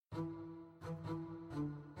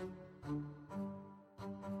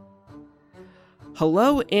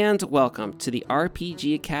Hello and welcome to the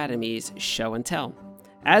RPG Academy's Show and Tell.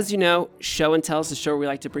 As you know, Show and Tell is the show where we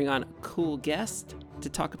like to bring on a cool guest to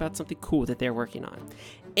talk about something cool that they're working on.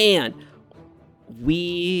 And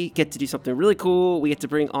we get to do something really cool. We get to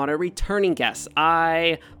bring on a returning guest.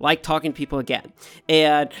 I like talking to people again.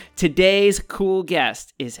 And today's cool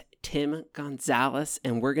guest is Tim Gonzalez,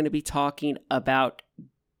 and we're going to be talking about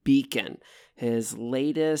Beacon, his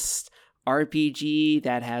latest RPG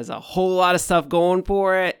that has a whole lot of stuff going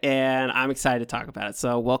for it, and I'm excited to talk about it.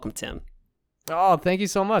 So welcome, Tim. Oh, thank you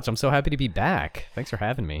so much. I'm so happy to be back. Thanks for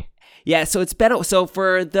having me. Yeah, so it's been so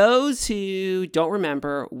for those who don't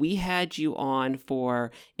remember, we had you on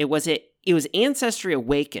for it was Ancestry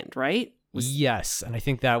Awakened, right? Yes, and I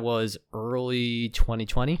think that was early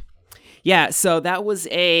 2020. Yeah, so that was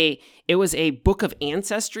it was a book of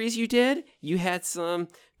ancestries you did. You had some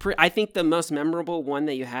I think the most memorable one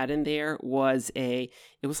that you had in there was it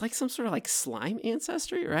was like some sort of like slime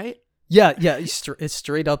ancestry, right? Yeah, it's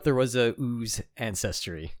straight up there was a ooze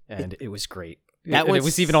ancestry, and it was great. It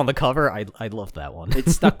was even on the cover. I loved that one. It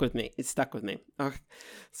stuck with me. Okay.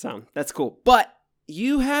 So that's cool. But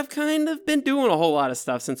you have kind of been doing a whole lot of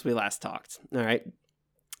stuff since we last talked. All right.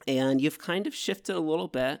 And you've kind of shifted a little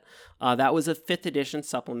bit. That was a 5th edition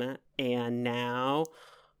supplement. And now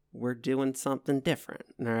we're doing something different.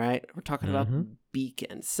 All right. We're talking about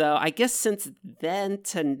Beacon. So I guess since then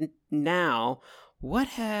to now, what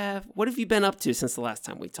have you been up to since the last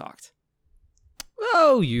time we talked?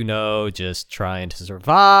 Oh, just trying to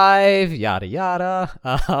survive, yada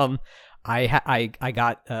yada. I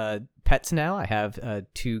got pets now. I have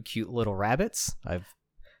 2 cute little rabbits. I'm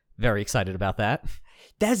very excited about that.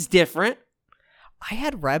 That's different. I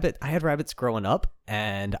had rabbits growing up,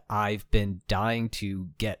 and I've been dying to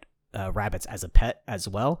get rabbits as a pet as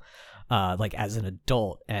well, like as an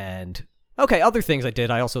adult. And okay, other things I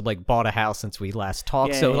did. I also bought a house since we last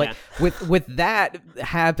talked. With that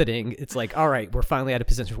happening, it's like, all right, we're finally at a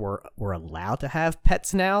position where we're allowed to have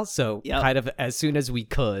pets now. So kind of as soon as we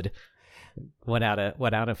could, went out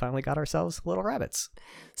and finally got ourselves little rabbits.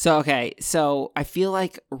 So I feel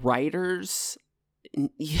like writers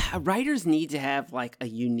need to have like a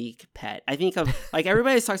unique pet. I think of like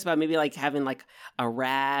everybody talks about maybe like having like a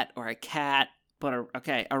rat or a cat, but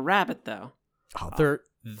a rabbit though. Oh,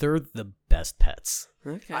 they're the best pets.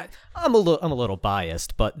 Okay. I'm a little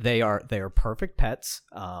biased, but they are perfect pets.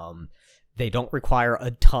 They don't require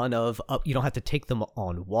a ton of you don't have to take them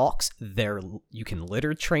on walks. You can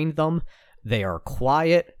litter train them. They are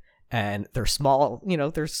quiet. And they're small,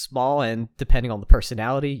 they're small, and depending on the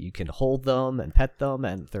personality, you can hold them and pet them,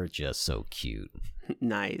 and they're just so cute.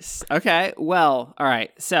 Nice. Okay, well, all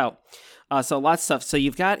right. So lots of stuff. So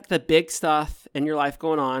you've got the big stuff in your life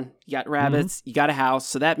going on. You got rabbits, you got a house.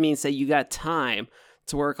 So that means that you got time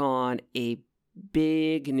to work on a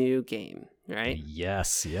big new game, right?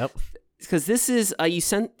 Yes, yep. Because this is, you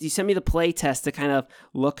sent me the play test to kind of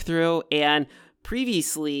look through, and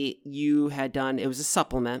previously you had done, it was a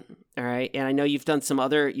supplement, all right, and I know you've done some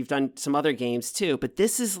other games too, but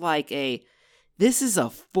this is a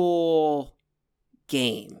full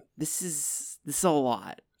game. This is a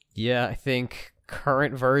lot. Yeah, I think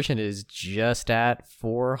current version is just at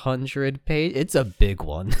 400 pages. It's a big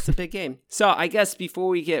one. It's a big game. So I guess before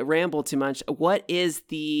we get ramble too much, what is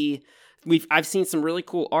I've seen some really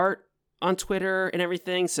cool art on Twitter and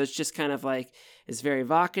everything, so it's just kind of like, it's very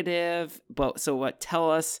evocative, but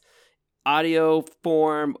tell us, audio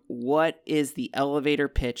form, what is the elevator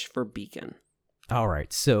pitch for Beacon? All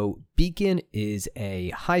right, so Beacon is a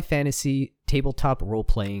high fantasy tabletop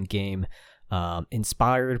role-playing game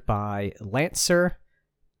inspired by Lancer,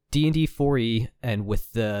 D&D 4e, and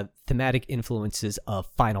with the thematic influences of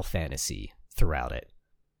Final Fantasy throughout it.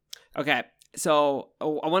 Okay, so I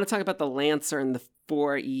want to talk about the Lancer and the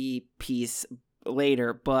 4e piece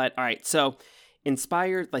later, but all right, so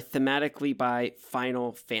inspired thematically by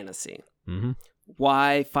Final Fantasy. Mm-hmm.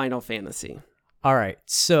 Why Final Fantasy? All right,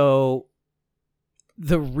 so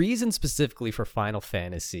the reason specifically for Final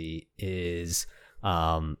Fantasy is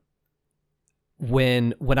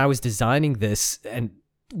when I was designing this, and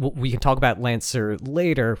we can talk about Lancer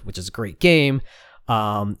later, which is a great game,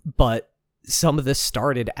 but some of this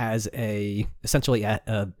started as essentially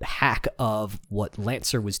a hack of what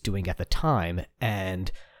Lancer was doing at the time,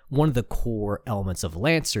 and one of the core elements of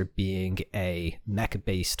Lancer being a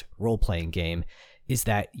mech-based role-playing game is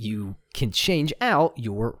that you can change out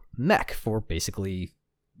your mech for basically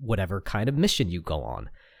whatever kind of mission you go on.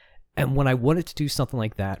 And when I wanted to do something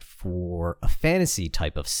like that for a fantasy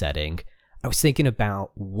type of setting, I was thinking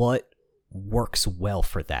about what works well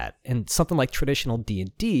for that. And something like traditional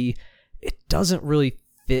D&D, it doesn't really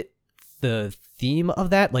fit the theme of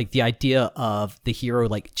that, like the idea of the hero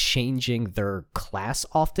like changing their class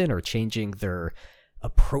often or changing their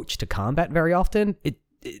approach to combat very often.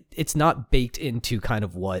 It's not baked into kind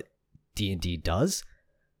of what D&D does.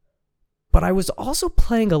 But I was also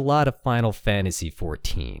playing a lot of Final Fantasy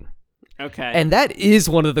XIV. Okay. And that is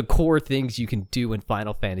one of the core things you can do in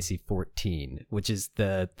Final Fantasy XIV, which is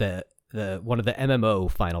the one of the MMO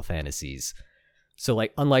Final Fantasies. So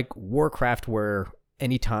like unlike Warcraft, where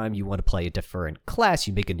anytime you want to play a different class,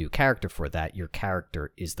 you make a new character for that. Your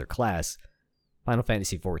character is their class. Final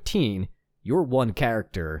Fantasy XIV, your one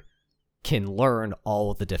character can learn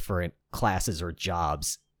all of the different classes or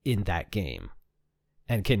jobs in that game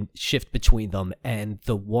and can shift between them. And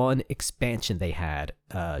the one expansion they had,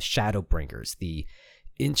 Shadowbringers, the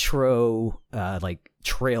intro like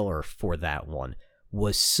trailer for that one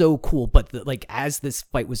was so cool. But like as this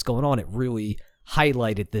fight was going on, it really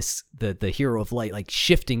highlighted this the Hero of Light like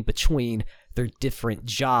shifting between their different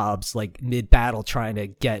jobs, like mid battle, trying to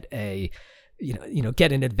get a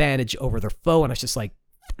get an advantage over their foe. And I was just like,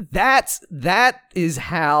 that is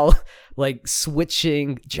how like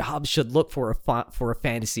switching jobs should look for a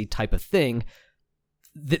fantasy type of thing.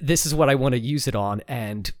 This is what I want to use it on.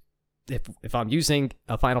 And if I'm using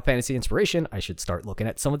a Final Fantasy inspiration, I should start looking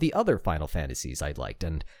at some of the other Final Fantasies I liked,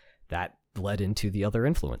 and that led into the other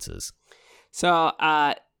influences. So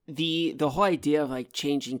the whole idea of like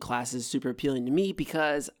changing classes is super appealing to me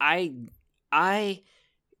because I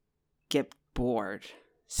get bored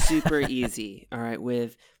super easy, all right,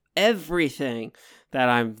 with everything that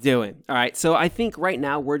I'm doing. All right. So I think right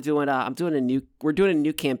now we're doing a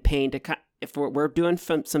new campaign if we're doing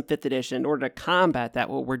some 5th edition. In order to combat that,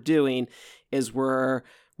 what we're doing is we're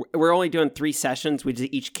only doing 3 sessions with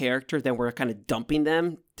each character, then we're kind of dumping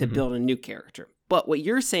them to build a new character. But what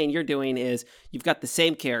you're saying you're doing is you've got the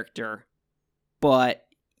same character, but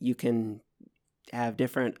you can have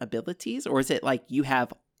different abilities? Or is it like you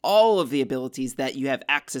have all of the abilities that you have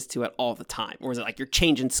access to at all the time? Or is it like you're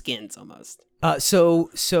changing skins almost? So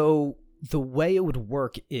the way it would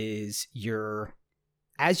work is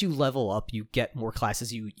as you level up, you get more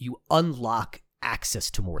classes, you unlock access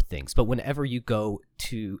to more things. But whenever you go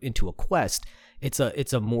into a quest, it's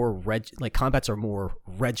a more combats are more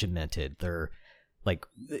regimented. They're like,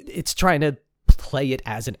 it's trying to play it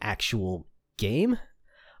as an actual game.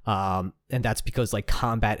 And that's because like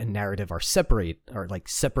combat and narrative are separate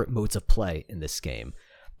modes of play in this game.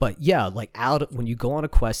 But yeah, like when you go on a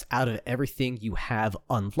quest, out of everything you have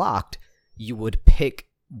unlocked, you would pick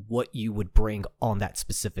what you would bring on that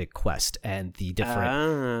specific quest. And the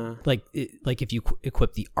different like if you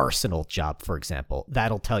equip the arsenal job, for example,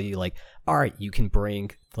 that'll tell you like, all right, you can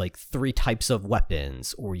bring like 3 types of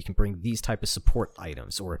weapons, or you can bring these type of support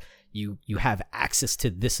items, or you have access to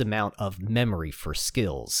this amount of memory for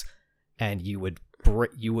skills. And you would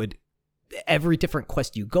every different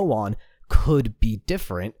quest you go on could be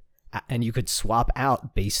different, and you could swap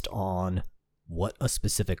out based on what a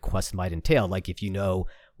specific quest might entail. Like if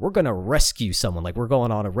we're going to rescue someone, like we're going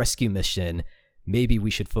on a rescue mission, maybe we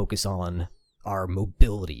should focus on our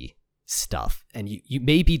mobility stuff. And you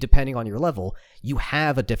maybe, depending on your level, you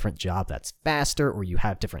have a different job that's faster, or you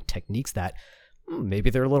have different techniques that maybe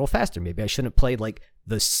they're a little faster. Maybe I shouldn't play like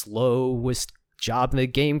the slowest job in the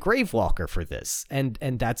game, Gravewalker, for this. And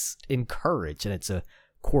that's encouraged, and it's a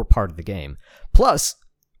core part of the game. Plus,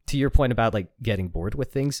 to your point about like getting bored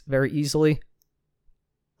with things very easily,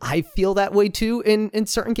 I feel that way too in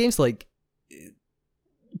certain games, like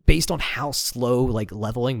based on how slow like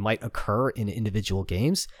leveling might occur in individual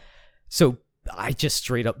games. So I just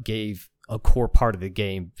straight up gave a core part of the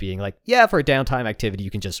game being like, yeah, for a downtime activity, you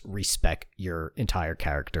can just respec your entire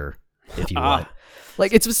character if you want.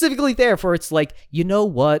 Like it's specifically there for, it's like, you know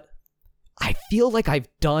what? I feel like I've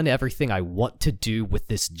done everything I want to do with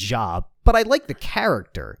this job, but I like the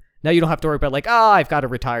character. Now you don't have to worry about like, I've got to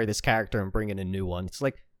retire this character and bring in a new one. It's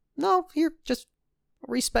like, no, here, just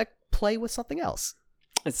play with something else.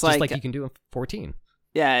 It's just like you can do in 14.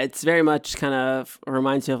 Yeah, it's very much kind of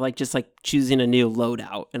reminds me of like just like choosing a new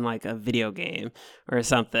loadout in like a video game or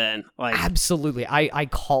something. Like absolutely, I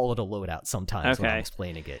call it a loadout sometimes when I'm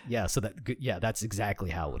explaining it. Yeah, so that's exactly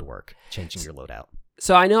how it would work, changing your loadout.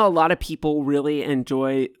 So I know a lot of people really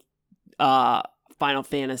enjoy Final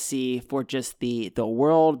Fantasy for just the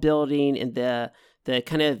world building and the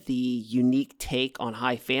kind of the unique take on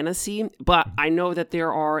high fantasy, but I know that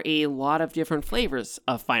there are a lot of different flavors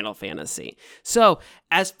of Final Fantasy. So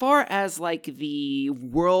as far as like the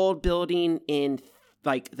world building in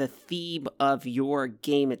like the theme of your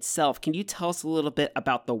game itself, can you tell us a little bit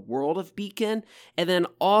about the world of Beacon, and then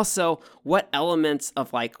also what elements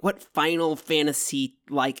of like what Final Fantasy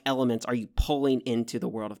like elements are you pulling into the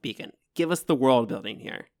world of Beacon? Give us the world building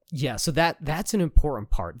here. Yeah, so that's an important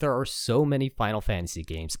part. There are so many Final Fantasy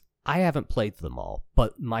games. I haven't played them all,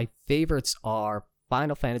 but my favorites are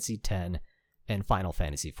Final Fantasy X and Final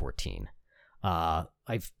Fantasy XIV.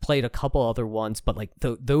 I've played a couple other ones, but like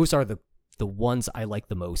those are the ones I like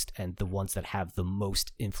the most and the ones that have the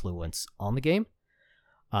most influence on the game.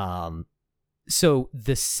 So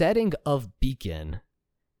the setting of Beacon,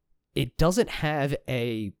 it doesn't have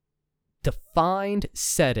a defined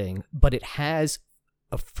setting, but it has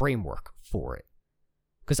a framework for it.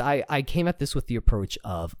 Because I came at this with the approach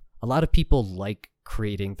of a lot of people like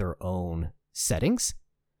creating their own settings.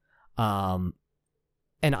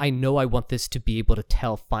 And I know I want this to be able to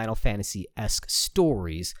tell Final Fantasy-esque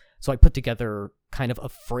stories, so I put together kind of a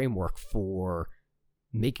framework for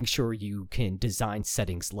making sure you can design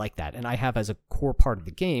settings like that. And I have as a core part of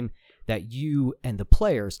the game that you and the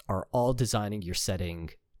players are all designing your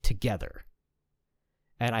setting together.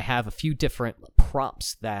 And I have a few different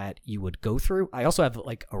prompts that you would go through. I also have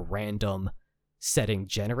like a random setting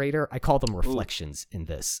generator. I call them reflections in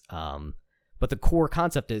this. But the core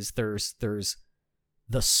concept is there's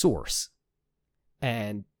the source.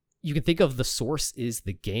 And you can think of the source is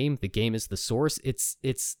the game is the source.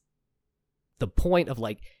 It's the point of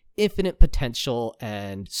like infinite potential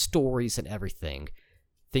and stories and everything.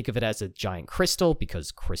 Think of it as a giant crystal,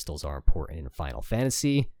 because crystals are important in Final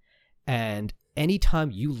Fantasy. And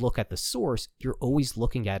anytime you look at the source, you're always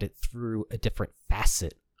looking at it through a different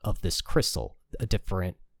facet of this crystal, a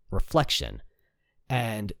different reflection.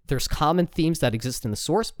 And there's common themes that exist in the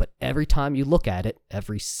source, but every time you look at it,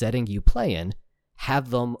 every setting you play in,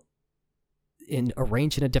 have them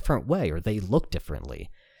arranged in a different way, or they look differently.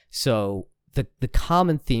 So the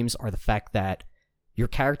common themes are the fact that your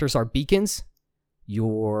characters are beacons,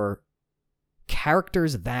 your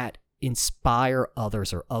characters that inspire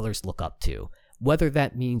others or others look up to, whether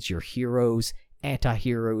that means your heroes,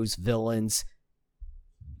 anti-heroes, villains.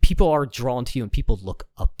 People are drawn to you and people look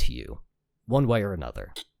up to you one way or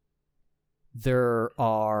another. There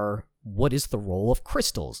are, what is the role of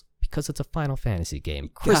crystals? Because it's a Final Fantasy game.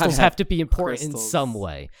 Crystals have to be important in some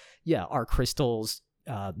way. Yeah, are crystals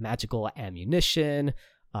magical ammunition?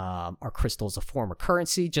 Are crystals a form of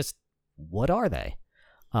currency? Just what are they?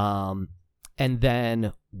 And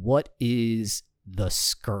then what is the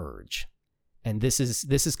Scourge? And this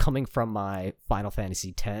is coming from my Final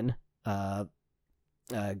Fantasy X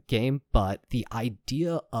game, but the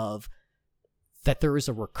idea of that there is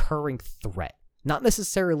a recurring threat, not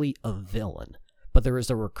necessarily a villain, but there is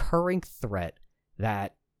a recurring threat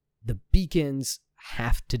that the beacons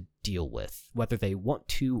have to deal with, whether they want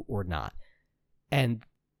to or not. And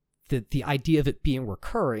the idea of it being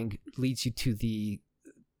recurring leads you to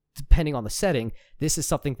depending on the setting, this is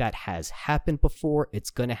something that has happened before, it's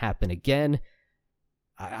going to happen again.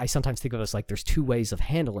 I sometimes think of it as like there's two ways of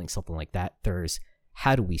handling something like that. There's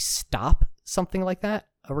how do we stop something like that,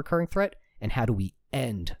 a recurring threat, and how do we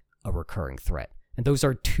end a recurring threat? And those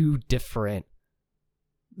are two different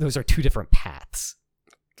paths.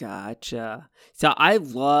 Gotcha. So I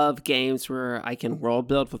love games where I can world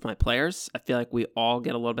build with my players. I feel like we all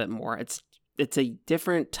get a little bit more. It's a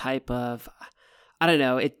different type of, I don't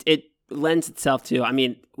know, it lends itself to, I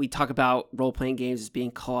mean, we talk about role-playing games as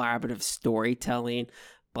being collaborative storytelling,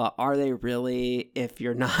 but are they really if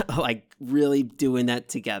you're not like really doing that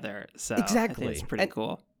together? So exactly. I think it's pretty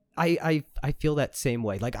cool. I feel that same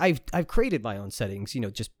way. Like I've created my own settings,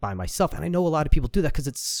 just by myself, and I know a lot of people do that because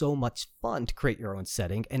it's so much fun to create your own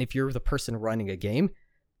setting. And if you're the person running a game,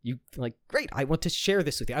 you like, great, I want to share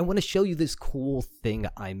this with you. I want to show you this cool thing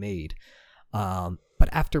I made. But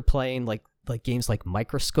after playing like games like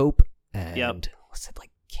Microscope and was it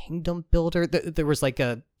like Kingdom Builder? There was like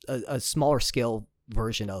a smaller scale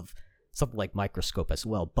version of something like Microscope as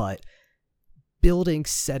well. But building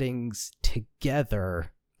settings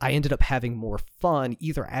together, I ended up having more fun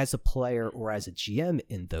either as a player or as a GM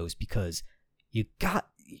in those, because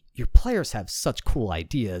your players have such cool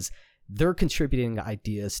ideas. They're contributing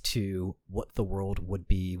ideas to what the world would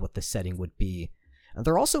be, what the setting would be. And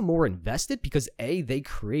they're also more invested because they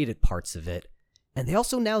created parts of it, and they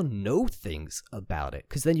also now know things about it.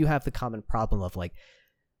 Because then you have the common problem of like,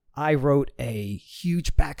 I wrote a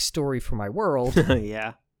huge backstory for my world.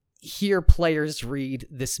 Yeah. Here players read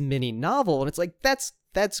this mini novel, and it's like, that's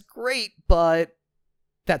great, but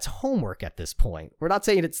that's homework at this point. We're not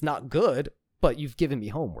saying it's not good, but you've given me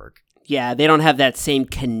homework. Yeah, they don't have that same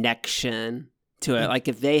connection to it. Like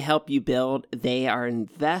if they help you build, they are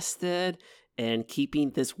invested in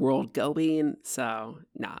keeping this world going. So,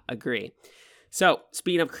 agree. So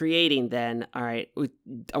speaking of creating then, all right,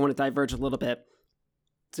 I want to diverge a little bit.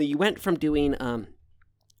 So you went from doing,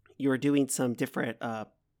 you were doing some different,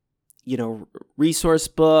 resource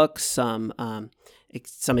books, some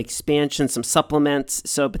expansions, some supplements.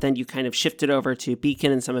 So, but then you kind of shifted over to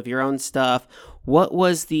Beacon and some of your own stuff.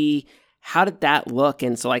 How did that look?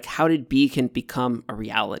 And so like, how did Beacon become a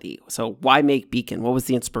reality? So why make Beacon? What was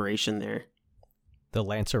the inspiration there? The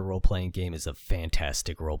Lancer role-playing game is a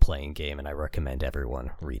fantastic role-playing game, and I recommend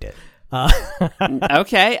everyone read it.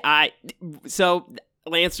 Okay. So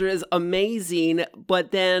Lancer is amazing,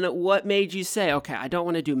 but then what made you say, okay, I don't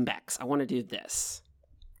want to do mechs. I want to do this?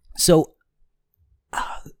 So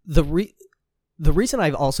the reason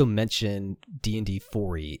I've also mentioned D&D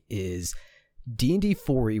 4e is D&D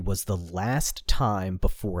 4e was the last time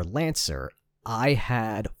before Lancer I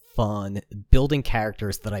had fun building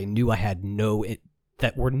characters that I knew I had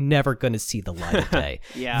that were never going to see the light of day.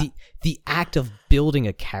 Yeah. The act of building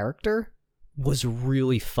a character was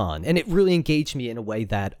really fun, and it really engaged me in a way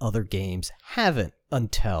that other games haven't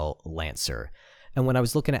until Lancer. And when I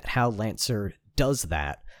was looking at how Lancer does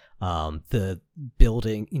that, the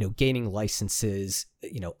building, gaining licenses,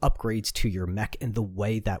 upgrades to your mech, and the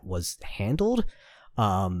way that was handled,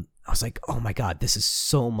 I was like, oh my god, this is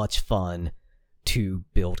so much fun to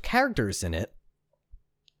build characters in it.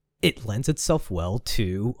 It lends itself well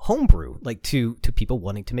to homebrew, like to people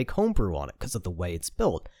wanting to make homebrew on it because of the way it's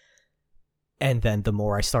built. And then the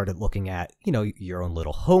more I started looking at, your own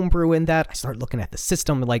little homebrew in that, I started looking at the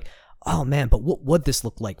system and like, oh man, but what would this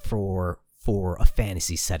look like for a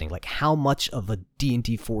fantasy setting? Like how much of a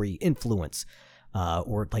D&D 4e influence,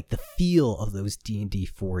 or like the feel of those D&D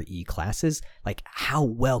 4e classes, like how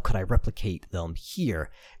well could I replicate them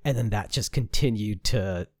here? And then that just continued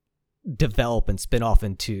to develop and spin off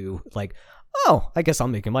into like, oh, I guess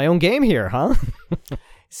I'm making my own game here, huh?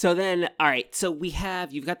 So then, all right, so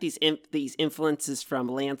you've got these influences from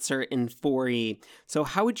Lancer and 4e. So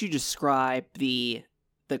how would you describe the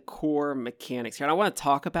core mechanics here? And I want to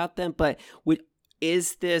talk about them, but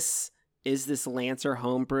is this Lancer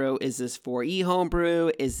homebrew? Is this 4e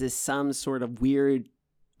homebrew? Is this some sort of weird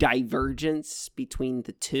divergence between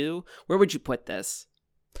the two? Where would you put this?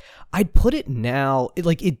 I'd put it now,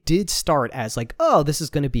 it did start as like, oh, this is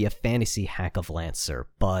going to be a fantasy hack of Lancer,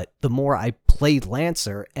 but the more I played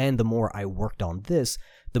Lancer and the more I worked on this,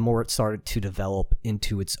 the more it started to develop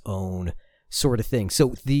into its own sort of thing.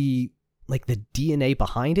 So the DNA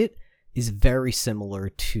behind it is very similar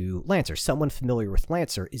to Lancer. Someone familiar with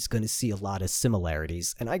Lancer is going to see a lot of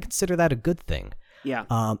similarities, and I consider that a good thing. Yeah.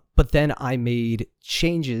 But then I made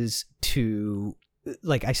changes to...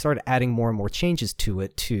 I started adding more and more changes to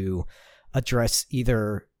it to address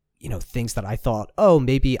either, things that I thought, oh,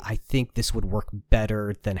 maybe I think this would work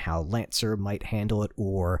better than how Lancer might handle it,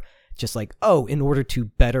 or just like, oh, in order to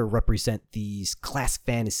better represent these class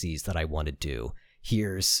fantasies that I want to do,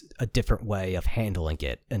 here's a different way of handling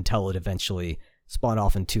it, until it eventually spawned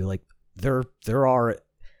off into like, there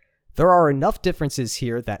are enough differences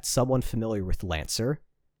here that someone familiar with Lancer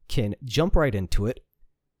can jump right into it,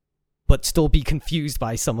 but still be confused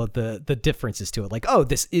by some of the differences to it. Like, oh,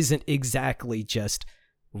 this isn't exactly just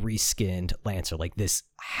reskinned Lancer. Like, this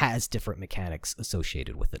has different mechanics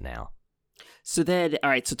associated with it now. So then, all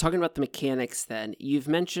right, so talking about the mechanics then, you've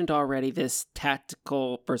mentioned already this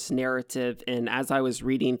tactical versus narrative, and as I was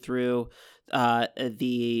reading through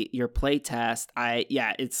your playtest,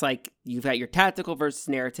 it's like you've got your tactical versus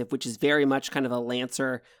narrative, which is very much kind of a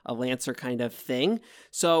Lancer kind of thing.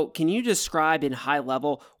 So can you describe in high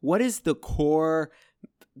level, what is the core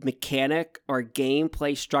mechanic or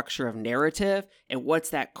gameplay structure of narrative, and what's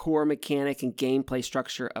that core mechanic and gameplay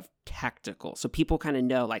structure of tactical? So people kind of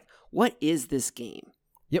know, like, what is this game?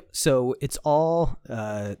 Yep, so it's all,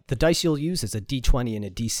 the dice you'll use is a D20 and a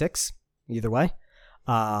D6, either way.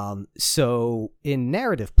 So in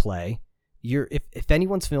narrative play, if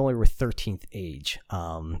anyone's familiar with 13th Age,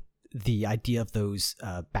 the idea of those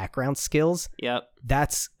background skills, yep,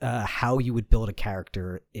 that's how you would build a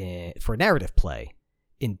character for narrative play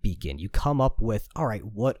in Beacon. You come up with, all right,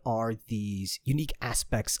 what are these unique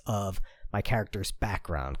aspects of my character's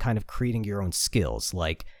background, kind of creating your own skills.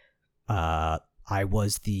 Like, I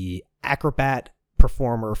was the acrobat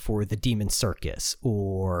performer for the Demon Circus,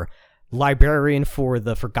 or librarian for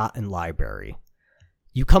the Forgotten Library.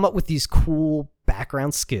 You come up with these cool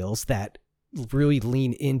background skills that really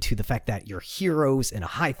lean into the fact that you're heroes in a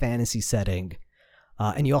high fantasy setting,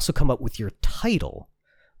 and you also come up with your title,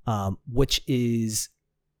 which is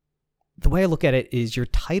the way I look at it is your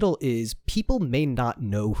title is people may not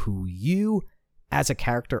know who you as a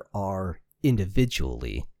character are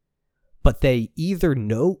individually, but they either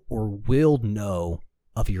know or will know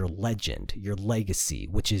of your legend, your legacy,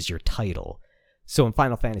 which is your title. So in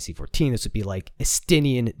Final Fantasy XIV, this would be like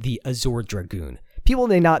Estinian the Azure Dragoon. People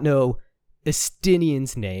may not know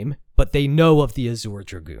Estinian's name, but they know of the Azure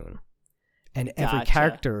Dragoon. And every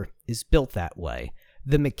character is built that way.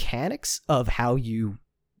 The mechanics of how you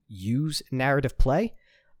use narrative play,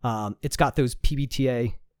 it's got those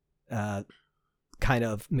PBTA kind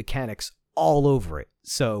of mechanics all over it.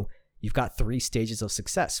 So you've got 3 stages of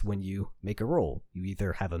success when you make a roll. You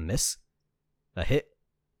either have a miss, a hit,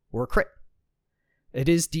 or a crit. It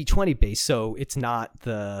is D20 based, so it's not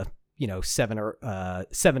the 7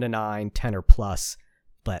 to 9, 10 or plus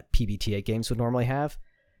that PBTA games would normally have.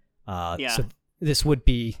 So this would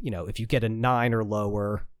be, if you get a 9 or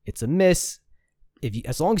lower, it's a miss.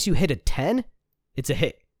 As long as you hit a 10, it's a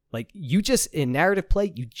hit. Like in narrative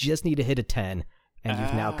play, you just need to hit a 10, and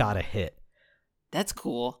you've now got a hit. That's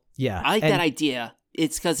cool. Yeah, I like that idea.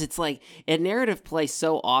 It's because it's like in narrative play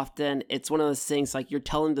so often, it's one of those things like you're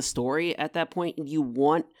telling the story at that point, and you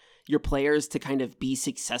want your players to kind of be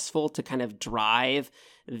successful to kind of drive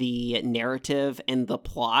the narrative and the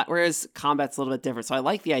plot, whereas combat's a little bit different. So I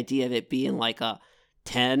like the idea of it being like a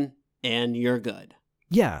 10 and you're good.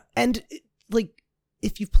 Yeah, and like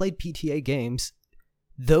if you've played PTA games,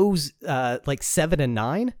 those like 7 and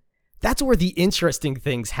 9, that's where the interesting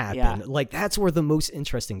things happen. Yeah. Like that's where the most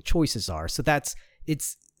interesting choices are. So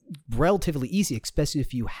it's relatively easy, especially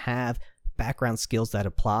if you have background skills that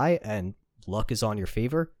apply and luck is on your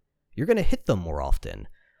favor. You're going to hit them more often.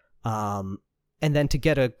 And then to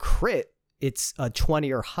get a crit, it's a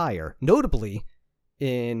 20 or higher. Notably,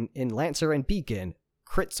 in Lancer and Beacon,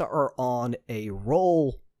 crits are on a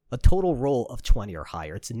total roll of 20 or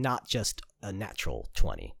higher. It's not just a natural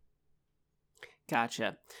 20.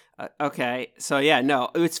 Gotcha. Okay. So yeah, no,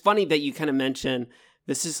 it's funny that you kind of mentioned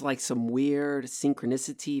this is like some weird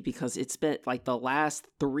synchronicity because it's been like the last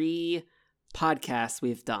 3 podcasts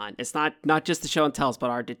we've done. It's not just the show and tells, but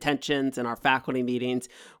our detentions and our faculty meetings.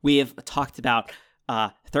 We have talked about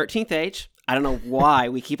 13th Age. I don't know why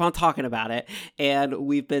we keep on talking about it. And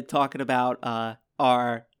we've been talking about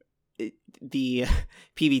the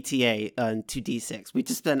PBTA on 2D6. We've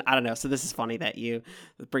just been, I don't know. So this is funny that you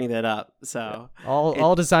bring that up. So yeah.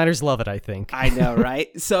 All designers love it, I think. I know, right?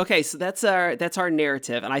 So okay, so that's our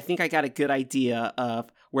narrative, and I think I got a good idea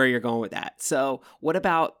of where you're going with that. So what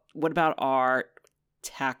about our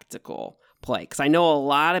tactical play? Because I know a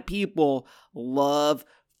lot of people love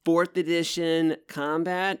 4th edition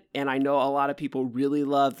combat, and I know a lot of people really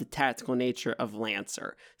love the tactical nature of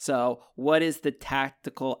Lancer. So what is the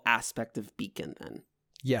tactical aspect of Beacon then?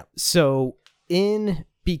 Yeah, so in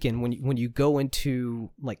Beacon, when you go into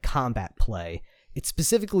like combat play, it's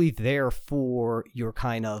specifically there for your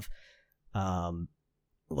kind of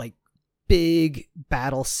like big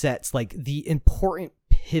battle sets, like the important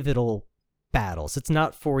pivotal battles. It's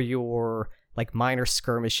not for your like minor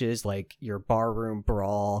skirmishes, like your barroom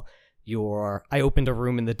brawl, I opened a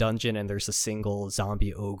room in the dungeon and there's a single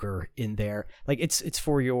zombie ogre in there. Like it's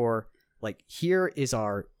for your, like, here is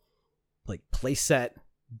our like playset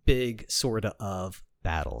big sort of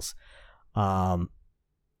battles. The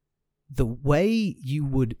way you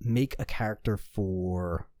would make a character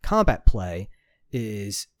for combat play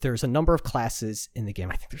is there's a number of classes in the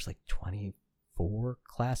game. I think there's like 24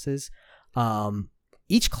 classes.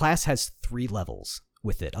 Each class has 3 levels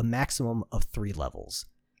with it, a maximum of 3 levels.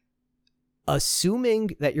 Assuming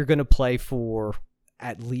that you're going to play for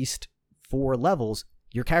at least 4 levels,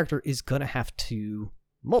 your character is going to have to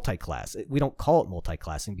multi-class. We don't call it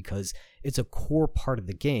multi-classing because it's a core part of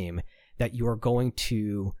the game that you are going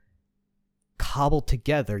to cobble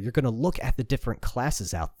together. You're going to look at the different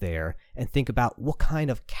classes out there and think about what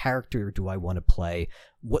kind of character do I want to play?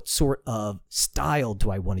 What sort of style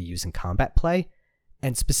do I want to use in combat play?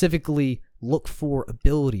 And specifically look for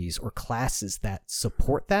abilities or classes that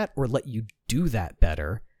support that or let you do that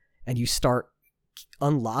better. And you start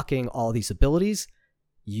unlocking all these abilities.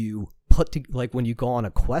 You like when you go on a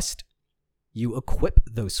quest, you equip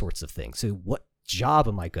those sorts of things. So what job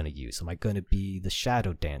am I going to use? Am I going to be the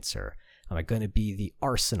Shadow Dancer? Am I going to be the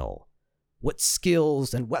Arsenal? What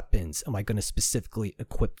skills and weapons am I going to specifically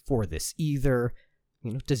equip for this? Either,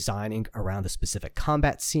 designing around the specific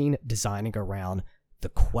combat scene, designing around the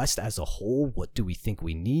quest as a whole. What do we think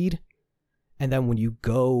we need? And then when you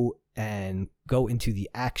go into the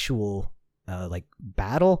actual like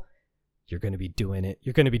battle, you're going to be doing it.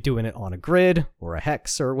 You're going to be doing it on a grid or a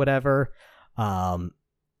hex or whatever. And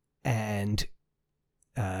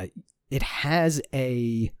it has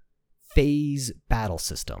a phase battle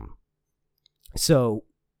system. So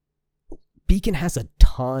Beacon has a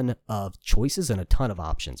ton of choices and a ton of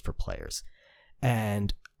options for players.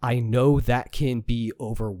 And I know that can be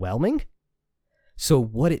overwhelming. So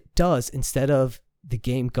what it does, instead of the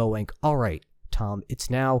game going, all right, Tom, it's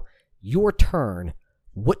now your turn.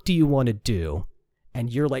 What do you want to do?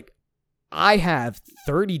 And you're like, I have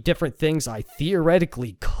 30 different things I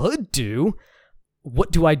theoretically could do.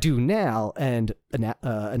 What do I do now? And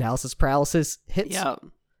analysis paralysis hits. Yeah.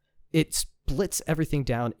 It splits everything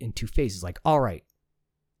down into phases. Like, all right,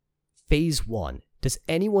 phase 1. Does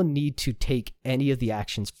anyone need to take any of the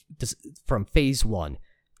actions from phase 1?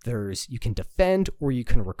 You can defend or you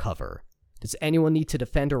can recover. Does anyone need to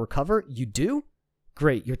defend or recover? You do?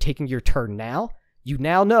 Great, you're taking your turn now. You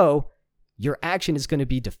now know your action is going to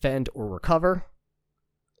be defend or recover.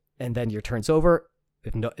 And then your turn's over.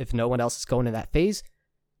 If no one else is going in that phase,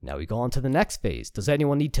 now we go on to the next phase. Does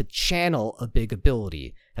anyone need to channel a big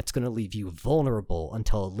ability that's going to leave you vulnerable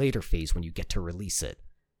until a later phase when you get to release it?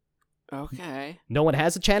 Okay. No one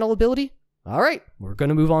has a channel ability? All right, we're going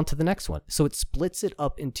to move on to the next one. So it splits it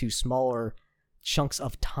up into smaller chunks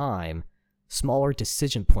of time, smaller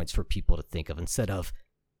decision points for people to think of instead of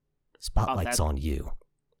spotlight's on you.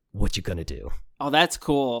 What you going to do? Oh, that's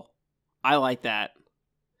cool. I like that.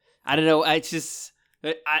 I don't know.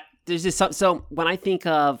 There's just some, so when I think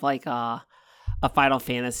of like a Final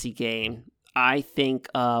Fantasy game, I think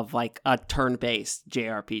of like a turn-based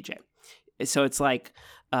JRPG. So it's like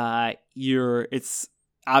it's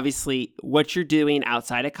obviously what you're doing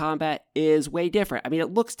outside of combat is way different. I mean,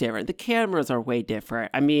 it looks different. The cameras are way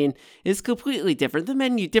different. I mean, it's completely different.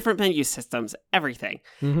 Different menu systems, everything.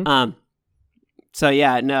 Mm-hmm. So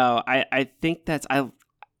yeah, no, I think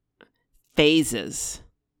phases.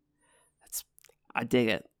 I dig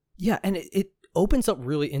it. Yeah, and it opens up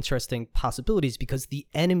really interesting possibilities because the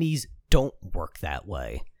enemies don't work that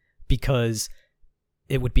way. Because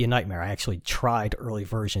it would be a nightmare. I actually tried early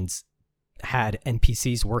versions, had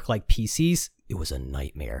NPCs work like PCs. It was a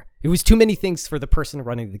nightmare. It was too many things for the person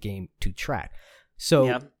running the game to track.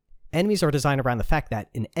 So enemies are designed around the fact that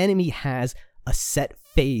an enemy has a set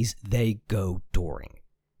phase they go during.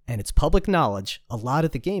 And it's public knowledge. A lot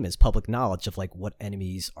of the game is public knowledge of like what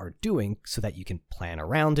enemies are doing so that you can plan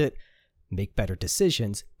around it, make better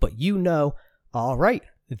decisions. But you know, all right,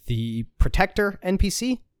 the Protector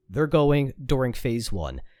NPC, they're going during phase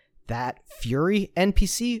 1. That Fury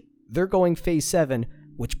NPC, they're going phase 7,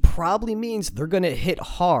 which probably means they're going to hit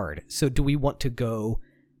hard. So do we want to go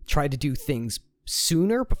try to do things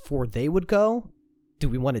sooner before they would go? Do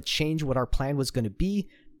we want to change what our plan was going to be?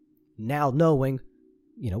 Now knowing,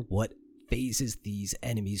 what phases these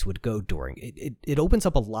enemies would go during. It opens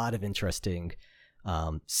up a lot of interesting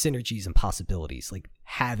synergies and possibilities, like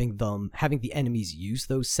having the enemies use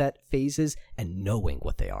those set phases and knowing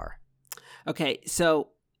what they are. Okay, so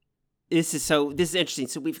this is interesting.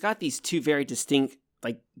 So we've got these two very distinct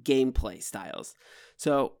like gameplay styles.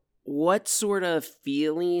 So what sort of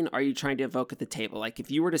feeling are you trying to evoke at the table? Like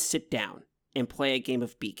if you were to sit down and play a game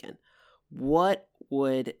of Beacon, what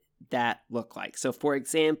would that look like? So for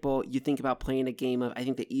example, you think about playing a game of, I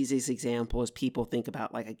think the easiest example is people think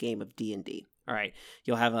about like a game of D&D. All right,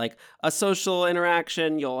 you'll have like a social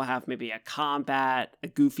interaction, you'll have maybe a combat, a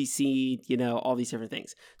goofy scene, all these different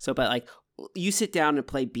things. So, but like you sit down and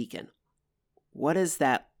play Beacon. What's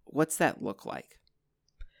that look like?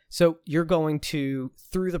 So you're going to,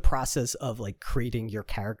 through the process of like creating your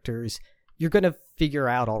characters, you're going to figure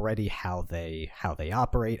out already how they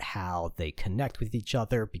operate, how they connect with each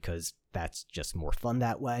other, because that's just more fun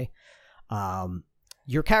that way.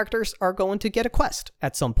 Your characters are going to get a quest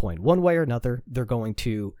at some point. One way or another, they're going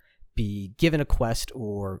to be given a quest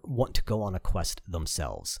or want to go on a quest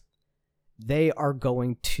themselves. They are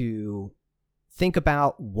going to think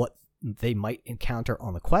about what they might encounter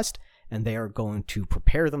on the quest, and they are going to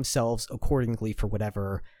prepare themselves accordingly for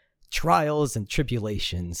whatever trials and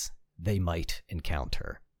tribulations they might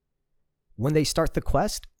encounter. When they start the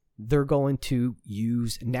quest, they're going to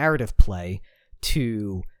use narrative play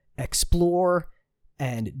to explore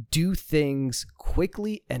and do things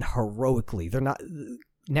quickly and heroically.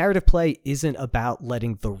 Narrative play isn't about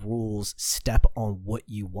letting the rules step on what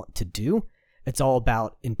you want to do. It's all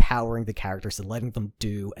about empowering the characters and letting them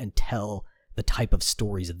do and tell the type of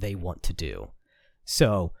stories that they want to do.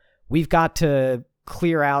 So we've got to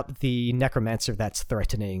clear out the necromancer that's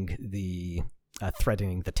threatening the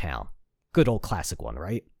town. Good old classic one,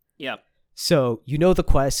 right? Yep. So the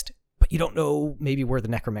quest, but you don't know maybe where the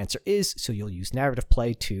necromancer is, so you'll use narrative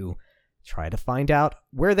play to try to find out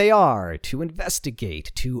where they are, to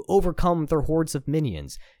investigate, to overcome their hordes of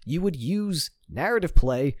minions. You would use narrative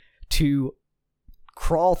play to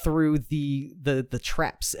crawl through the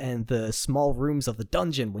traps and the small rooms of the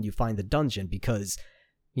dungeon when you find the dungeon, because,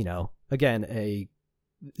 you know, again, a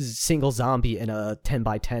single zombie in a 10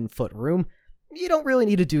 by 10 foot room, you don't really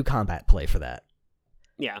need to do combat play for that.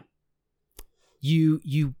 Yeah.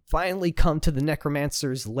 You finally come to the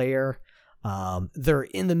Necromancer's lair. They're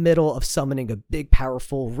in the middle of summoning a big,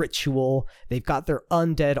 powerful ritual. They've got their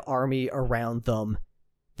undead army around them.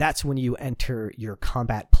 That's when you enter your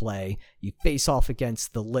combat play. You face off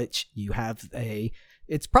against the Lich.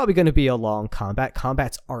 It's probably going to be a long combat.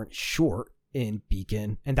 Combats aren't short in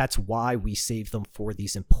Beacon, and that's why we save them for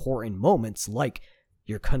these important moments, like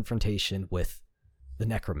your confrontation with the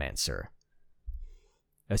Necromancer.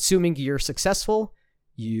 Assuming you're successful,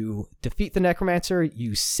 you defeat the Necromancer,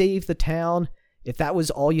 you save the town. If that was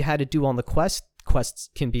all you had to do on the quest, quests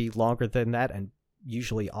can be longer than that and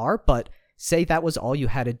usually are, but say that was all you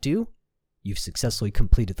had to do, you've successfully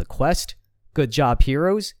completed the quest. Good job,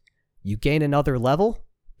 heroes. You gain another level,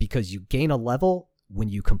 because you gain a level when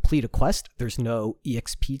you complete a quest. There's no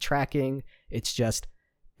EXP tracking. It's just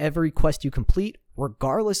every quest you complete,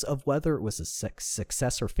 regardless of whether it was a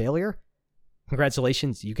success or failure,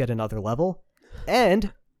 congratulations, you get another level.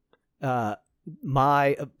 And the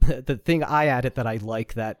thing I added that I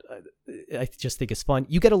like, that I just think is fun,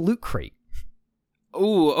 you get a loot crate.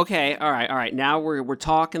 Ooh, okay, all right. Now we're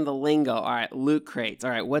talking the lingo. All right, loot crates.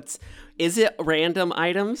 All right, is it random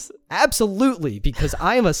items? Absolutely, because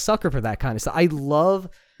I am a sucker for that kind of stuff. I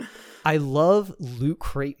love loot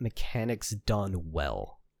crate mechanics done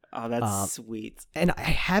well. Oh, that's sweet. And I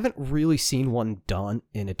haven't really seen one done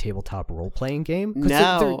in a tabletop role-playing game.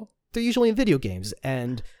 No. They're usually in video games,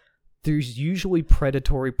 and there's usually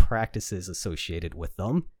predatory practices associated with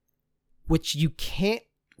them, which you can't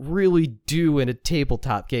really do in a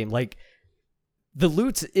tabletop game. Like, the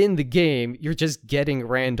loot's in the game, you're just getting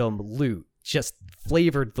random loot, just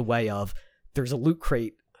flavored the way of, there's a loot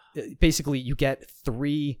crate. Basically, you get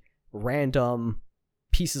 3 random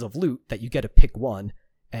pieces of loot that you get to pick one,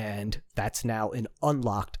 and that's now an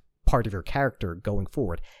unlocked part of your character going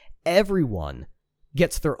forward. Everyone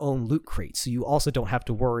gets their own loot crate, so you also don't have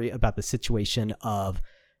to worry about the situation of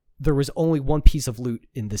there was only one piece of loot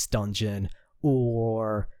in this dungeon,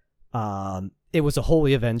 or it was a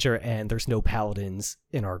Holy Avenger and there's no paladins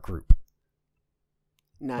in our group.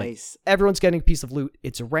 Nice. Like, everyone's getting a piece of loot.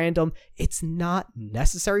 It's random. It's not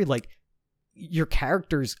necessary. Like, your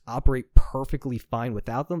characters operate perfectly fine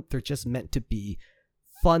without them. They're just meant to be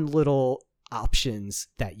fun little options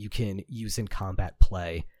that you can use in combat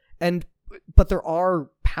play. But there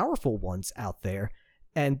are powerful ones out there,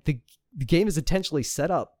 and the game is intentionally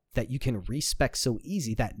set up that you can respec so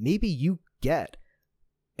easy that maybe you get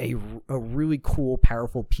a really cool,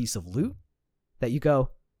 powerful piece of loot that you go,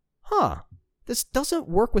 this doesn't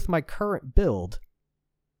work with my current build,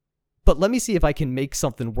 but let me see if I can make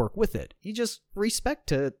something work with it. You just respec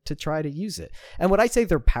to try to use it. And when I say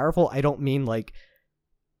they're powerful, I don't mean like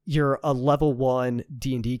you're a level 1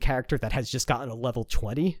 D&D character that has just gotten a level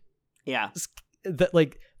 20. Yeah. That,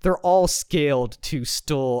 like, they're all scaled to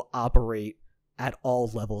still operate at all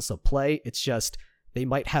levels of play. It's just they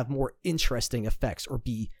might have more interesting effects or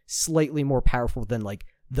be slightly more powerful than like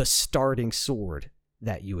the starting sword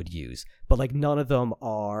that you would use. But like, none of them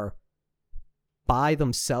are by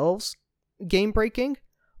themselves game breaking,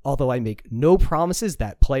 although I make no promises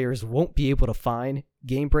that players won't be able to find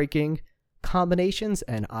game breaking combinations,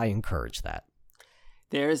 and I encourage that.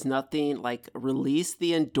 There is nothing like release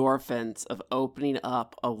the endorphins of opening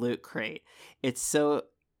up a loot crate. It's so...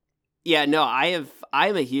 Yeah, no,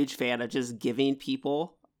 I'm a huge fan of just giving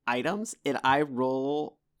people items, and I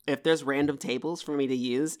roll, if there's random tables for me to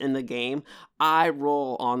use in the game, I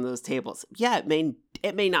roll on those tables. Yeah,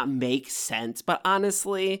 it may not make sense, but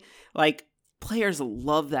honestly, like, players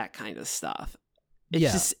love that kind of stuff.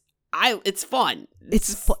 It's just it's fun.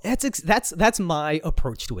 That's my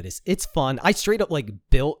approach to it. It's fun. I straight up like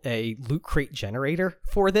built a loot crate generator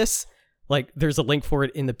for this. Like, there's a link for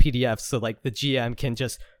it in the PDF, so like the GM can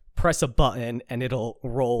just press a button and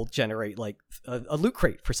it'll generate like a loot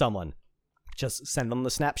crate for someone. Just send them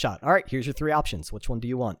the snapshot. All right, here's your 3 options. Which one do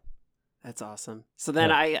you want? That's awesome. So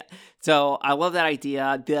then I love that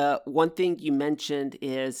idea. The one thing you mentioned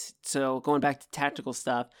is, so going back to tactical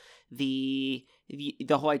stuff, the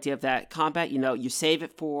whole idea of that combat, you save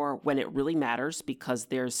it for when it really matters, because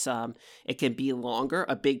there's it can be longer,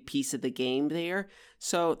 a big piece of the game there.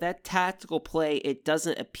 So that tactical play, it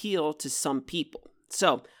doesn't appeal to some people.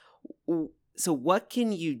 So So what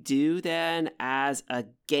can you do then as a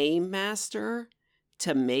game master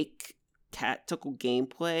to make tactical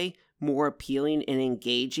gameplay more appealing and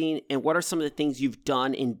engaging? And what are some of the things you've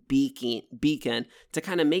done in Beacon to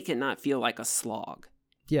kind of make it not feel like a slog?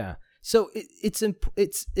 Yeah. So it's an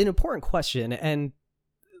important question, and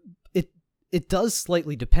it does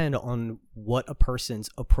slightly depend on what a person's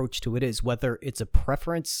approach to it is, whether it's a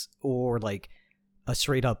preference or like a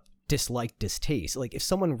straight up dislike, distaste. Like if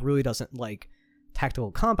someone really doesn't like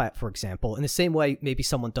tactical combat, for example, in the same way maybe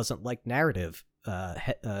someone doesn't like narrative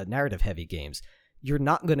heavy games, you're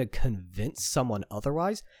not going to convince someone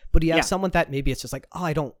otherwise. But you have someone that maybe it's just like,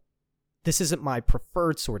 oh, this isn't my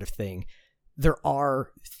preferred sort of thing. There are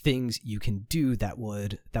things you can do that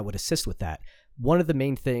would assist with that. One of the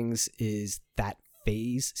main things is that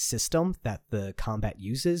phase system that the combat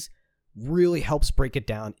uses really helps break it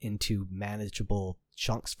down into manageable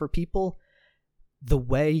chunks for people. The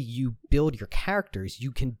way you build your characters,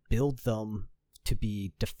 you can build them to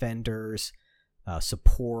be defenders,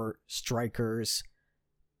 support, strikers.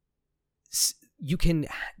 You can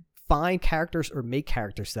find characters or make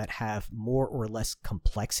characters that have more or less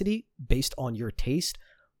complexity based on your taste,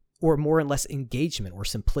 or more and less engagement or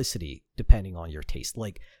simplicity depending on your taste.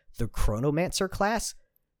 Like the Chronomancer class,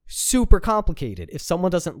 super complicated. If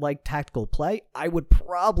someone doesn't like tactical play,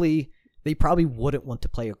 they probably wouldn't want to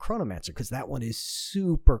play a Chronomancer because that one is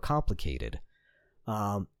super complicated.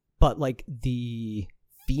 But like the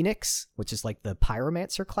Phoenix, which is like the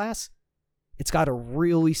Pyromancer class, it's got a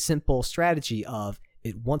really simple strategy of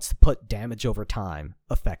it wants to put damage over time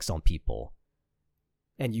effects on people.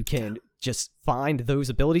 And you can just find those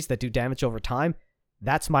abilities that do damage over time.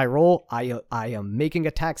 That's my role. I am making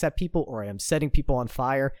attacks at people, or I am setting people on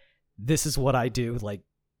fire. This is what I do. Like,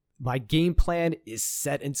 my game plan is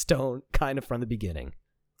set in stone kind of from the beginning.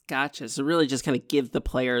 Gotcha. So really just kind of give the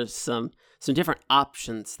players some different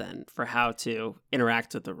options then for how to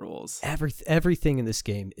interact with the rules. Everything in this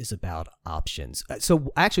game is about options.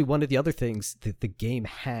 So actually one of the other things that the game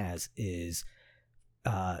has is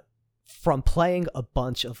from playing a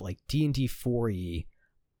bunch of like D&D 4e,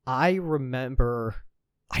 I remember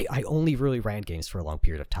I only really ran games for a long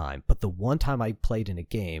period of time, but the one time I played in a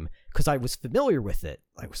game, because I was familiar with it,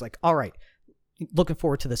 I was like, all right, looking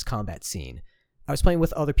forward to this combat scene. I was playing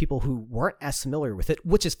with other people who weren't as familiar with it,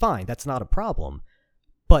 which is fine. That's not a problem.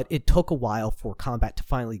 But it took a while for combat to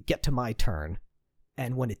finally get to my turn.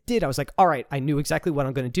 And when it did, I was like, all right, I knew exactly what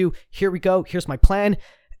I'm going to do. Here we go. Here's my plan.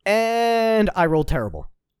 And I rolled terrible.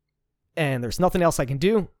 And there's nothing else I can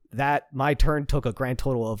do. My turn took a grand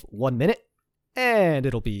total of 1 minute. And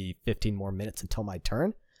it'll be 15 more minutes until my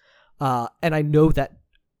turn. And I know that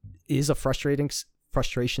is a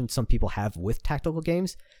frustration some people have with tactical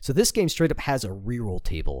games. So this game straight up has a reroll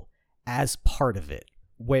table as part of it,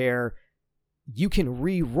 where you can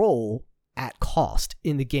re-roll at cost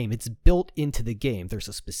in the game. It's built into the game. There's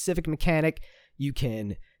a specific mechanic. You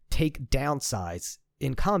can take downsides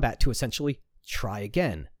in combat to essentially try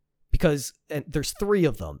again. And there's 3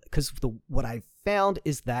 of them. Because what I found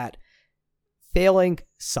is that failing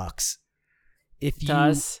sucks.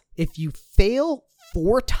 If you fail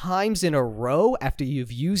 4 times in a row after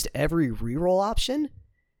you've used every reroll option,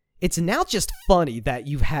 it's now just funny that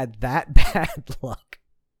you've had that bad luck.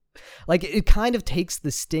 Like, it kind of takes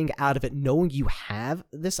the sting out of it knowing you have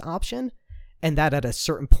this option, and that at a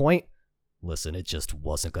certain point, listen, it just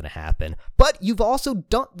wasn't going to happen. But you've also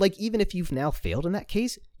done, like, even if you've now failed in that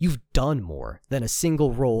case, you've done more than a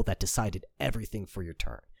single roll that decided everything for your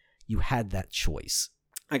turn. You had that choice.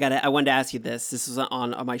 I wanted to ask you this. This was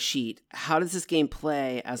on my sheet. How does this game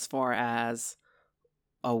play as far as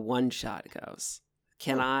a one-shot goes?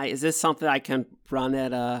 Is this something I can run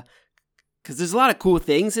at because there's a lot of cool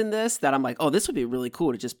things in this that I'm like, oh, this would be really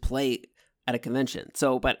cool to just play at a convention.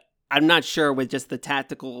 So, but I'm not sure with just the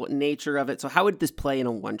tactical nature of it. So how would this play in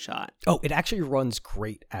a one-shot? Oh, it actually runs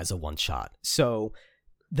great as a one-shot. So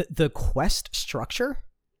the quest structure,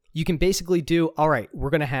 you can basically do, all right, we're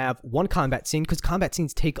going to have one combat scene, because combat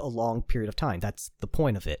scenes take a long period of time. That's the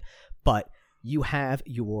point of it. But you have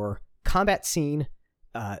your combat scene.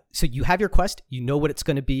 So you have your quest. You know what it's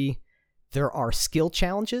going to be. There are skill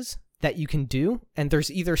challenges that you can do. And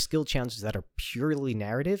there's either skill challenges that are purely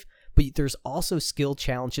narrative, but there's also skill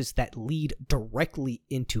challenges that lead directly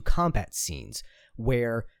into combat scenes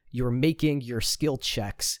where you're making your skill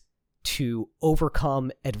checks to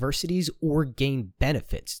overcome adversities or gain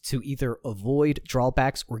benefits, to either avoid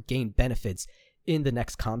drawbacks or gain benefits in the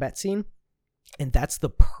next combat scene. And that's the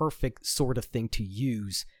perfect sort of thing to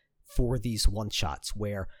use for these one-shots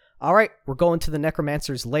where, all right, we're going to the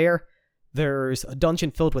Necromancer's lair. There's a dungeon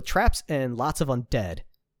filled with traps and lots of undead.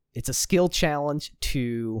 it's a skill challenge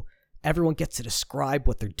to everyone gets to describe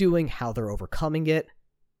what they're doing, how they're overcoming it,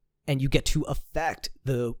 and you get to affect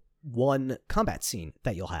the one combat scene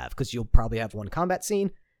that you'll have, because you'll probably have one combat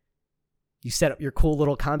scene. You set up your cool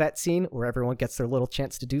little combat scene where everyone gets their little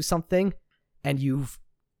chance to do something, and you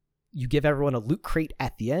give everyone a loot crate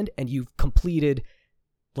at the end, and you've completed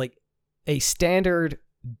like a standard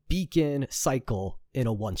beacon cycle in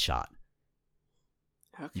a one-shot.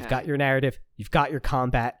 Okay. You've got your narrative, you've got your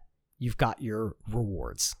combat, you've got your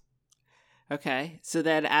rewards. Okay, so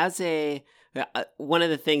then as one of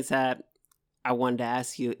the things that I wanted to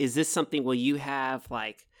ask you, is this something, will you have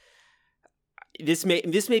like, this may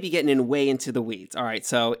be getting way into the weeds. All right,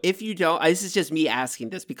 so if you don't, this is just me asking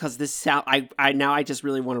this because I just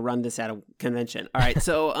really want to run this at a convention. All right,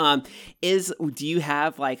 so do you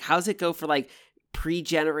have like, how's it go for like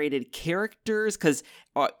pre-generated characters? Because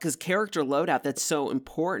character loadout, that's so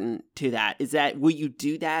important to that. Will you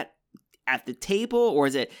do that at the table, or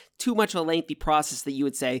is it too much of a lengthy process that you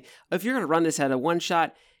would say, if you're going to run this at a one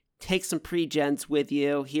shot, take some pre-gens with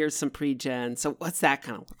you, here's some pre-gens? So what's that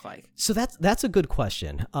kind of look like? So that's a good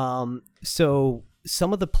question. So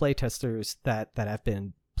some of the playtesters that have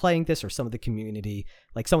been playing this, or some of the community,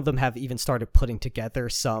 like some of them have even started putting together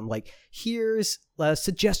some like, here's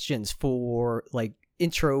suggestions for like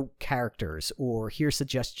intro characters, or here's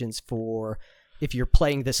suggestions for if you're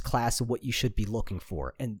playing this class, what you should be looking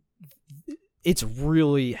for. And it's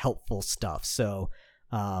really helpful stuff. So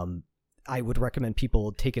I would recommend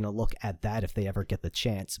people taking a look at that if they ever get the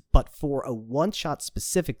chance. But for a one-shot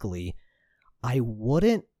specifically, I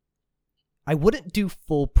wouldn't do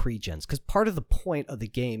full pre-gens, because part of the point of the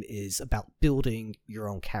game is about building your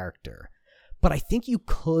own character. But I think you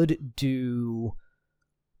could do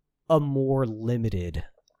a more limited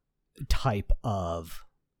type of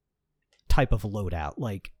loadout,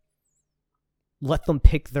 like let them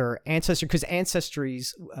pick their ancestry, because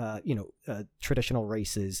ancestries, traditional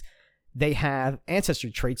races, they have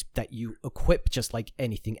ancestry traits that you equip just like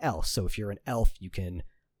anything else. So if you're an elf, you can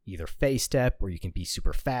either phase step, or you can be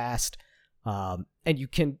super fast, and you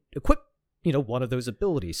can equip, one of those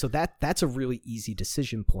abilities. So that's a really easy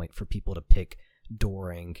decision point for people to pick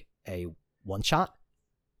during a one shot.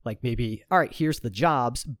 Like maybe, all right, here's the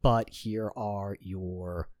jobs, but here are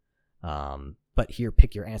your,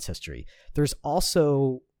 pick your ancestry. There's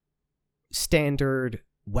also standard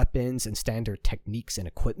weapons and standard techniques and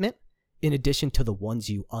equipment in addition to the ones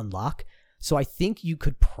you unlock. So I think you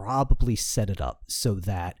could probably set it up so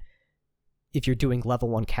that if you're doing level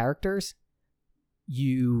 1 characters,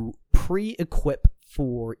 you pre-equip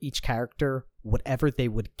for each character whatever they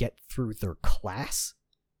would get through their class.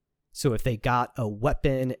 So if they got a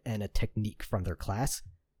weapon and a technique from their class,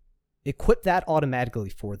 equip that automatically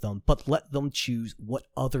for them, but let them choose what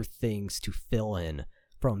other things to fill in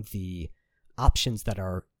from the options that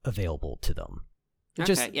are available to them.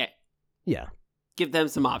 Yeah. Give them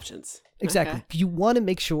some options. Exactly. Okay. You want to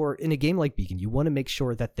make sure, in a game like Beacon, you want to make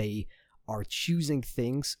sure that they are choosing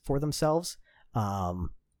things for themselves.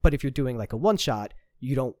 But if you're doing like a one-shot,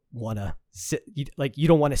 you don't want to you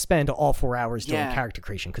don't want to spend all 4 hours doing character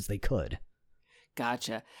creation, because they could.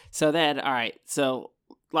 Gotcha. So then, all right. So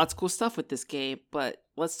lots of cool stuff with this game, but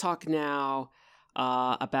let's talk now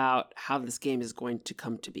about how this game is going to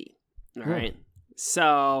come to be. All right.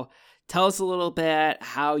 So tell us a little bit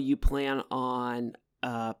how you plan on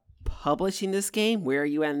publishing this game. Where are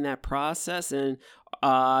you at in that process, and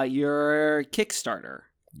your Kickstarter?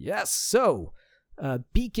 Yes. So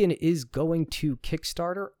Beacon is going to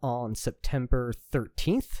Kickstarter on September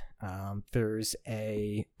 13th. There's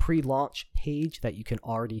a pre-launch page that you can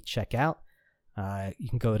already check out. You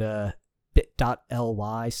can go to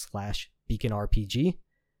bit.ly/BeaconRPG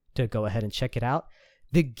to go ahead and check it out.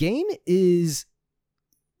 The game is...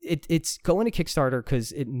 It's going to Kickstarter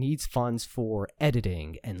because it needs funds for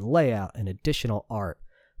editing and layout and additional art.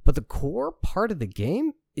 But the core part of the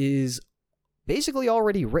game is basically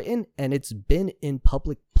already written, and it's been in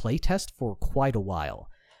public playtest for quite a while.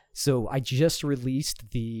 So I just released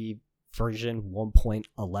the version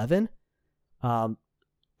 1.11.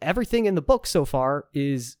 Everything in the book so far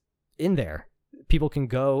is in there. People can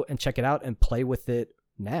go and check it out and play with it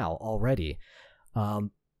now already.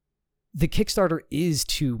 The Kickstarter is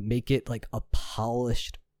to make it like a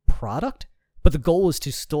polished product, but the goal is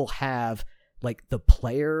to still have like the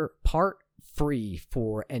player part free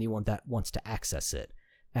for anyone that wants to access it.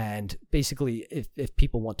 And basically, if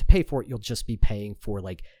people want to pay for it, you'll just be paying for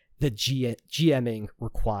like the GMing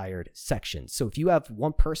required section. So if you have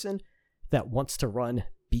one person that wants to run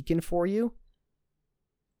Beacon for you,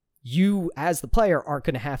 you as the player aren't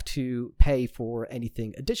going to have to pay for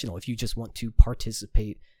anything additional if you just want to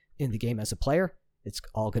participate in the game as a player, it's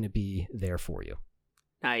all going to be there for you.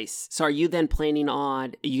 Nice. So are you then planning on,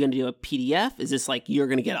 are you going to do a PDF? Is this like you're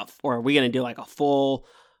going to get or are we going to do like a full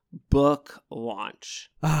book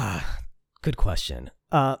launch? Good question.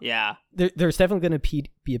 Yeah. There's definitely going to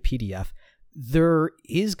be a PDF. There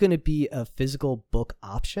is going to be a physical book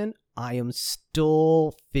option. I am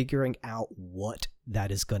still figuring out what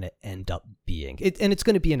that is going to end up being. And it's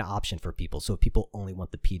going to be an option for people. So if people only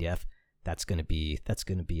want the PDF, that's going to be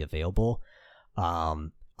available.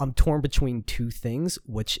 I'm torn between two things,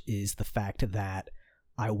 which is the fact that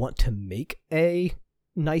I want to make a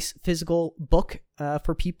nice physical book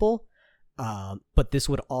for people. But this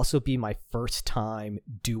would also be my first time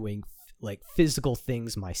doing like physical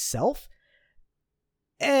things myself.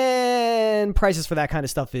 And prices for that kind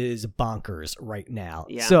of stuff is bonkers right now.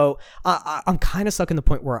 Yeah. So I'm kind of stuck in the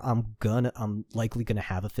point where I'm likely gonna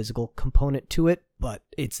have a physical component to it, but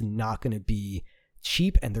it's not gonna be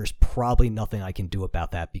cheap, and there's probably nothing I can do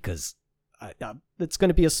about that because it's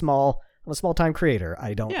gonna be I'm a small time creator.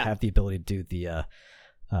 I don't have the ability to do the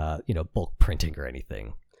bulk printing or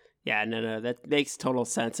anything. Yeah, no, that makes total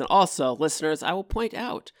sense. And also, listeners, I will point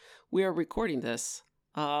out we are recording this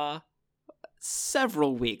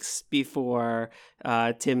several weeks before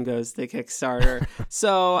Tim goes to Kickstarter.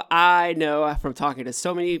 So I know from talking to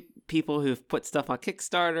so many people who've put stuff on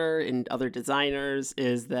Kickstarter and other designers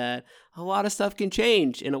is that a lot of stuff can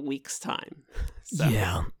change in a week's time. So.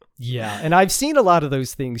 Yeah, and I've seen a lot of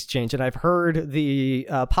those things change, and I've heard the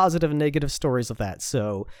positive and negative stories of that,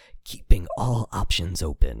 so keeping all options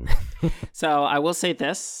open. So I will say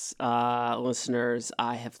this, listeners,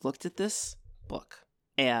 I have looked at this book,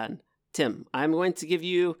 and Tim, I'm going to give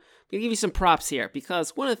you some props here,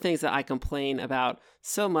 because one of the things that I complain about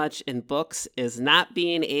so much in books is not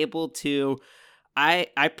being able to,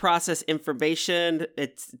 I process information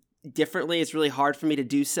differently. It's really hard for me to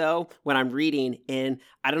do so when I'm reading, and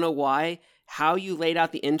I don't know why. How you laid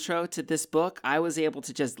out the intro to this book, I was able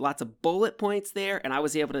to just lots of bullet points there, and I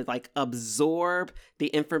was able to like absorb the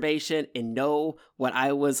information and know what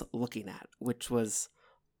I was looking at, which was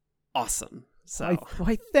awesome. So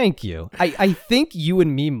why, thank you. I think you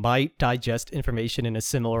and me might digest information in a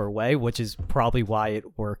similar way, which is probably why it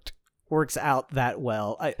works out that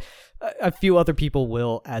well. A few other people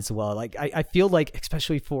will as well. Like I feel like,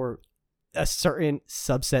 especially for a certain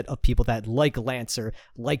subset of people that like Lancer,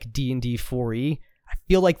 like D&D 4E, I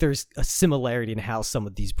feel like there's a similarity in how some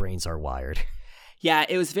of these brains are wired. Yeah,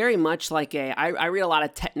 it was very much like I read a lot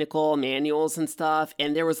of technical manuals and stuff,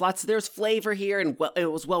 and there's flavor here, and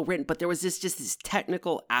it was well written, but there was this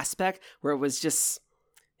technical aspect where it was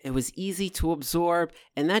easy to absorb,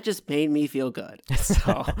 and that just made me feel good.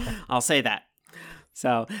 So I'll say that.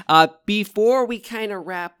 So before we kind of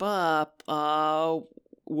wrap up,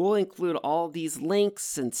 we'll include all these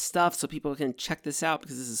links and stuff so people can check this out,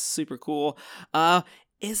 because this is super cool.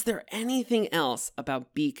 Is there anything else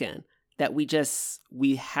about Beacon that we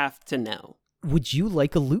have to know? Would you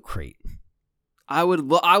like a loot crate? I would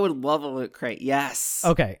love a loot crate. Yes.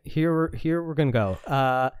 Okay, here we're gonna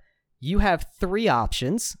go. You have three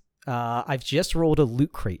options. I've just rolled a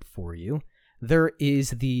loot crate for you. There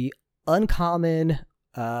is the uncommon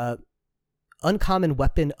weapon,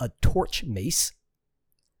 a torch mace.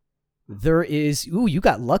 There is, you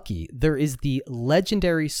got lucky. There is the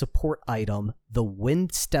legendary support item, the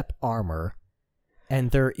Windstep armor.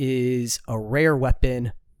 And there is a rare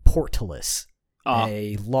weapon, Portulus,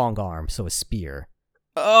 a long arm, so a spear.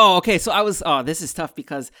 Oh, okay. So this is tough,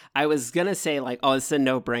 because I was going to say like, this is a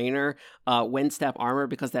no-brainer, Windstep armor,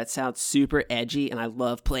 because that sounds super edgy, and I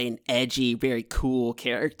love playing edgy, very cool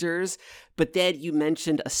characters. But then you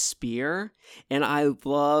mentioned a spear, and I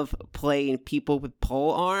love playing people with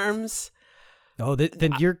pole arms. Oh,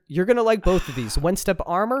 then you're gonna like both of these. Windstep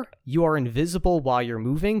armor, you are invisible while you're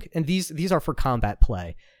moving, and these are for combat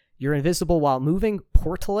play. You're invisible while moving.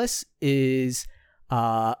 Portulus is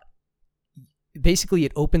basically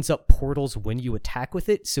it opens up portals when you attack with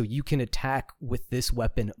it, so you can attack with this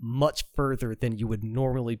weapon much further than you would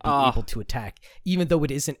normally be able to attack, even though it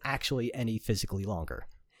isn't actually any physically longer.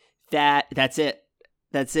 That's it.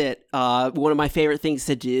 One of my favorite things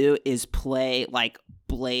to do is play like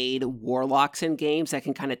Blade warlocks in games that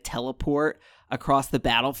can kind of teleport across the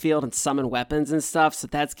battlefield and summon weapons and stuff. So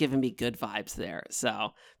that's giving me good vibes there. So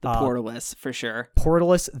the Portulus for sure.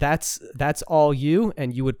 Portulus, that's all you,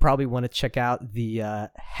 and you would probably want to check out the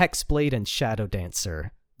Hexblade and Shadow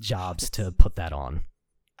Dancer jobs to put that on.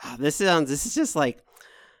 This is just like,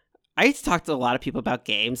 I used to talk to a lot of people about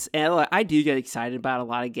games, and I do get excited about a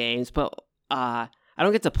lot of games, but I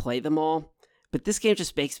don't get to play them all. but this game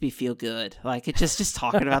just makes me feel good. Like, it just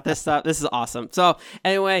talking about this stuff. This is awesome. So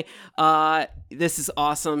anyway, this is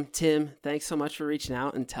awesome. Tim, thanks so much for reaching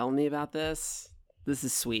out and telling me about this. This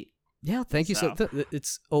is sweet. Yeah, thank you.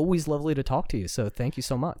 It's always lovely to talk to you. So thank you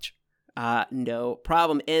so much. No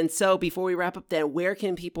problem. And so before we wrap up then, where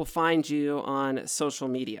can people find you on social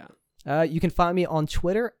media? You can find me on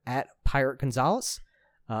Twitter at Pirate Gonzalez.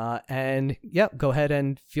 And yeah, go ahead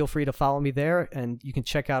and feel free to follow me there. And you can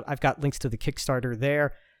check out, I've got links to the Kickstarter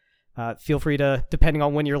there. Feel free to, depending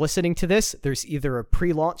on when you're listening to this, there's either a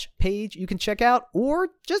pre-launch page you can check out, or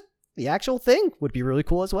just the actual thing would be really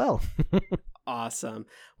cool as well. Awesome.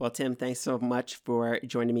 Well, Tim, thanks so much for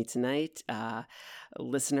joining me tonight.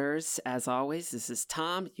 Listeners, as always, this is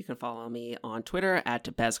Tom. You can follow me on Twitter at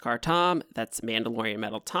BezcarTom. That's Mandalorian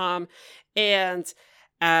Metal Tom. And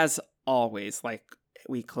as always, like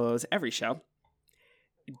we close every show,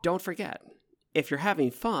 don't forget, if you're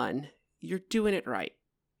having fun, you're doing it right.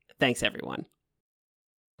 Thanks, everyone.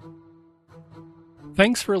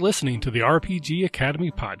 Thanks for listening to the RPG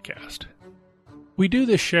Academy podcast. We do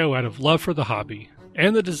this show out of love for the hobby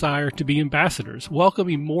and the desire to be ambassadors,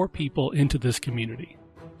 welcoming more people into this community.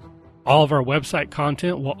 All of our website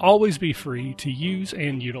content will always be free to use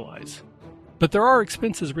and utilize. But there are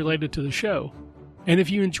expenses related to the show, and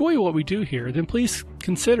if you enjoy what we do here, then please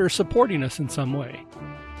consider supporting us in some way.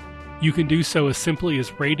 You can do so as simply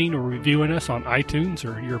as rating or reviewing us on iTunes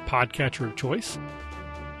or your podcatcher of choice.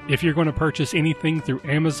 If you're going to purchase anything through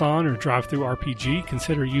Amazon or DriveThruRPG,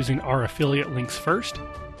 consider using our affiliate links first,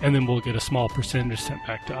 and then we'll get a small percentage sent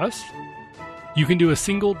back to us. You can do a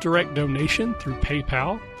single direct donation through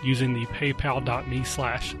PayPal using the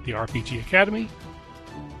paypal.me/therpgacademy,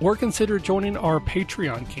 or consider joining our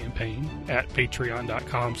Patreon campaign at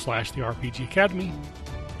patreon.com/therpgacademy.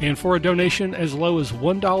 And for a donation as low as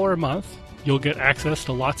 $1 a month, you'll get access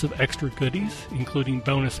to lots of extra goodies, including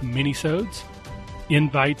bonus minisodes,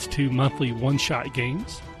 invites to monthly one-shot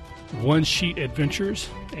games, one-sheet adventures,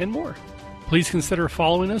 and more. Please consider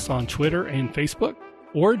following us on Twitter and Facebook,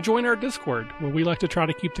 or join our Discord, where we like to try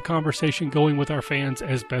to keep the conversation going with our fans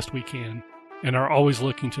as best we can, and are always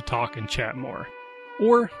looking to talk and chat more.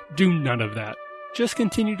 Or do none of that. Just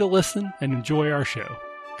continue to listen and enjoy our show,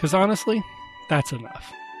 because honestly, that's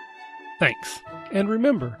enough. Thanks, and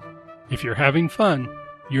remember, if you're having fun,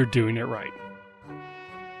 you're doing it right.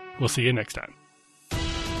 We'll see you next time.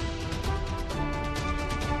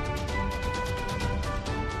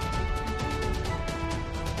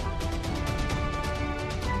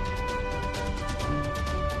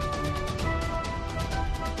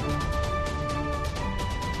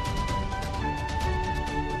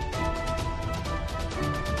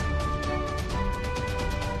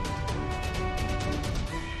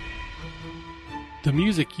 The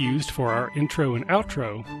music used for our intro and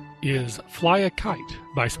outro is Fly a Kite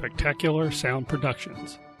by Spectacular Sound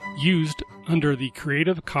Productions, used under the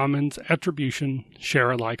Creative Commons Attribution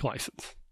Share-alike license.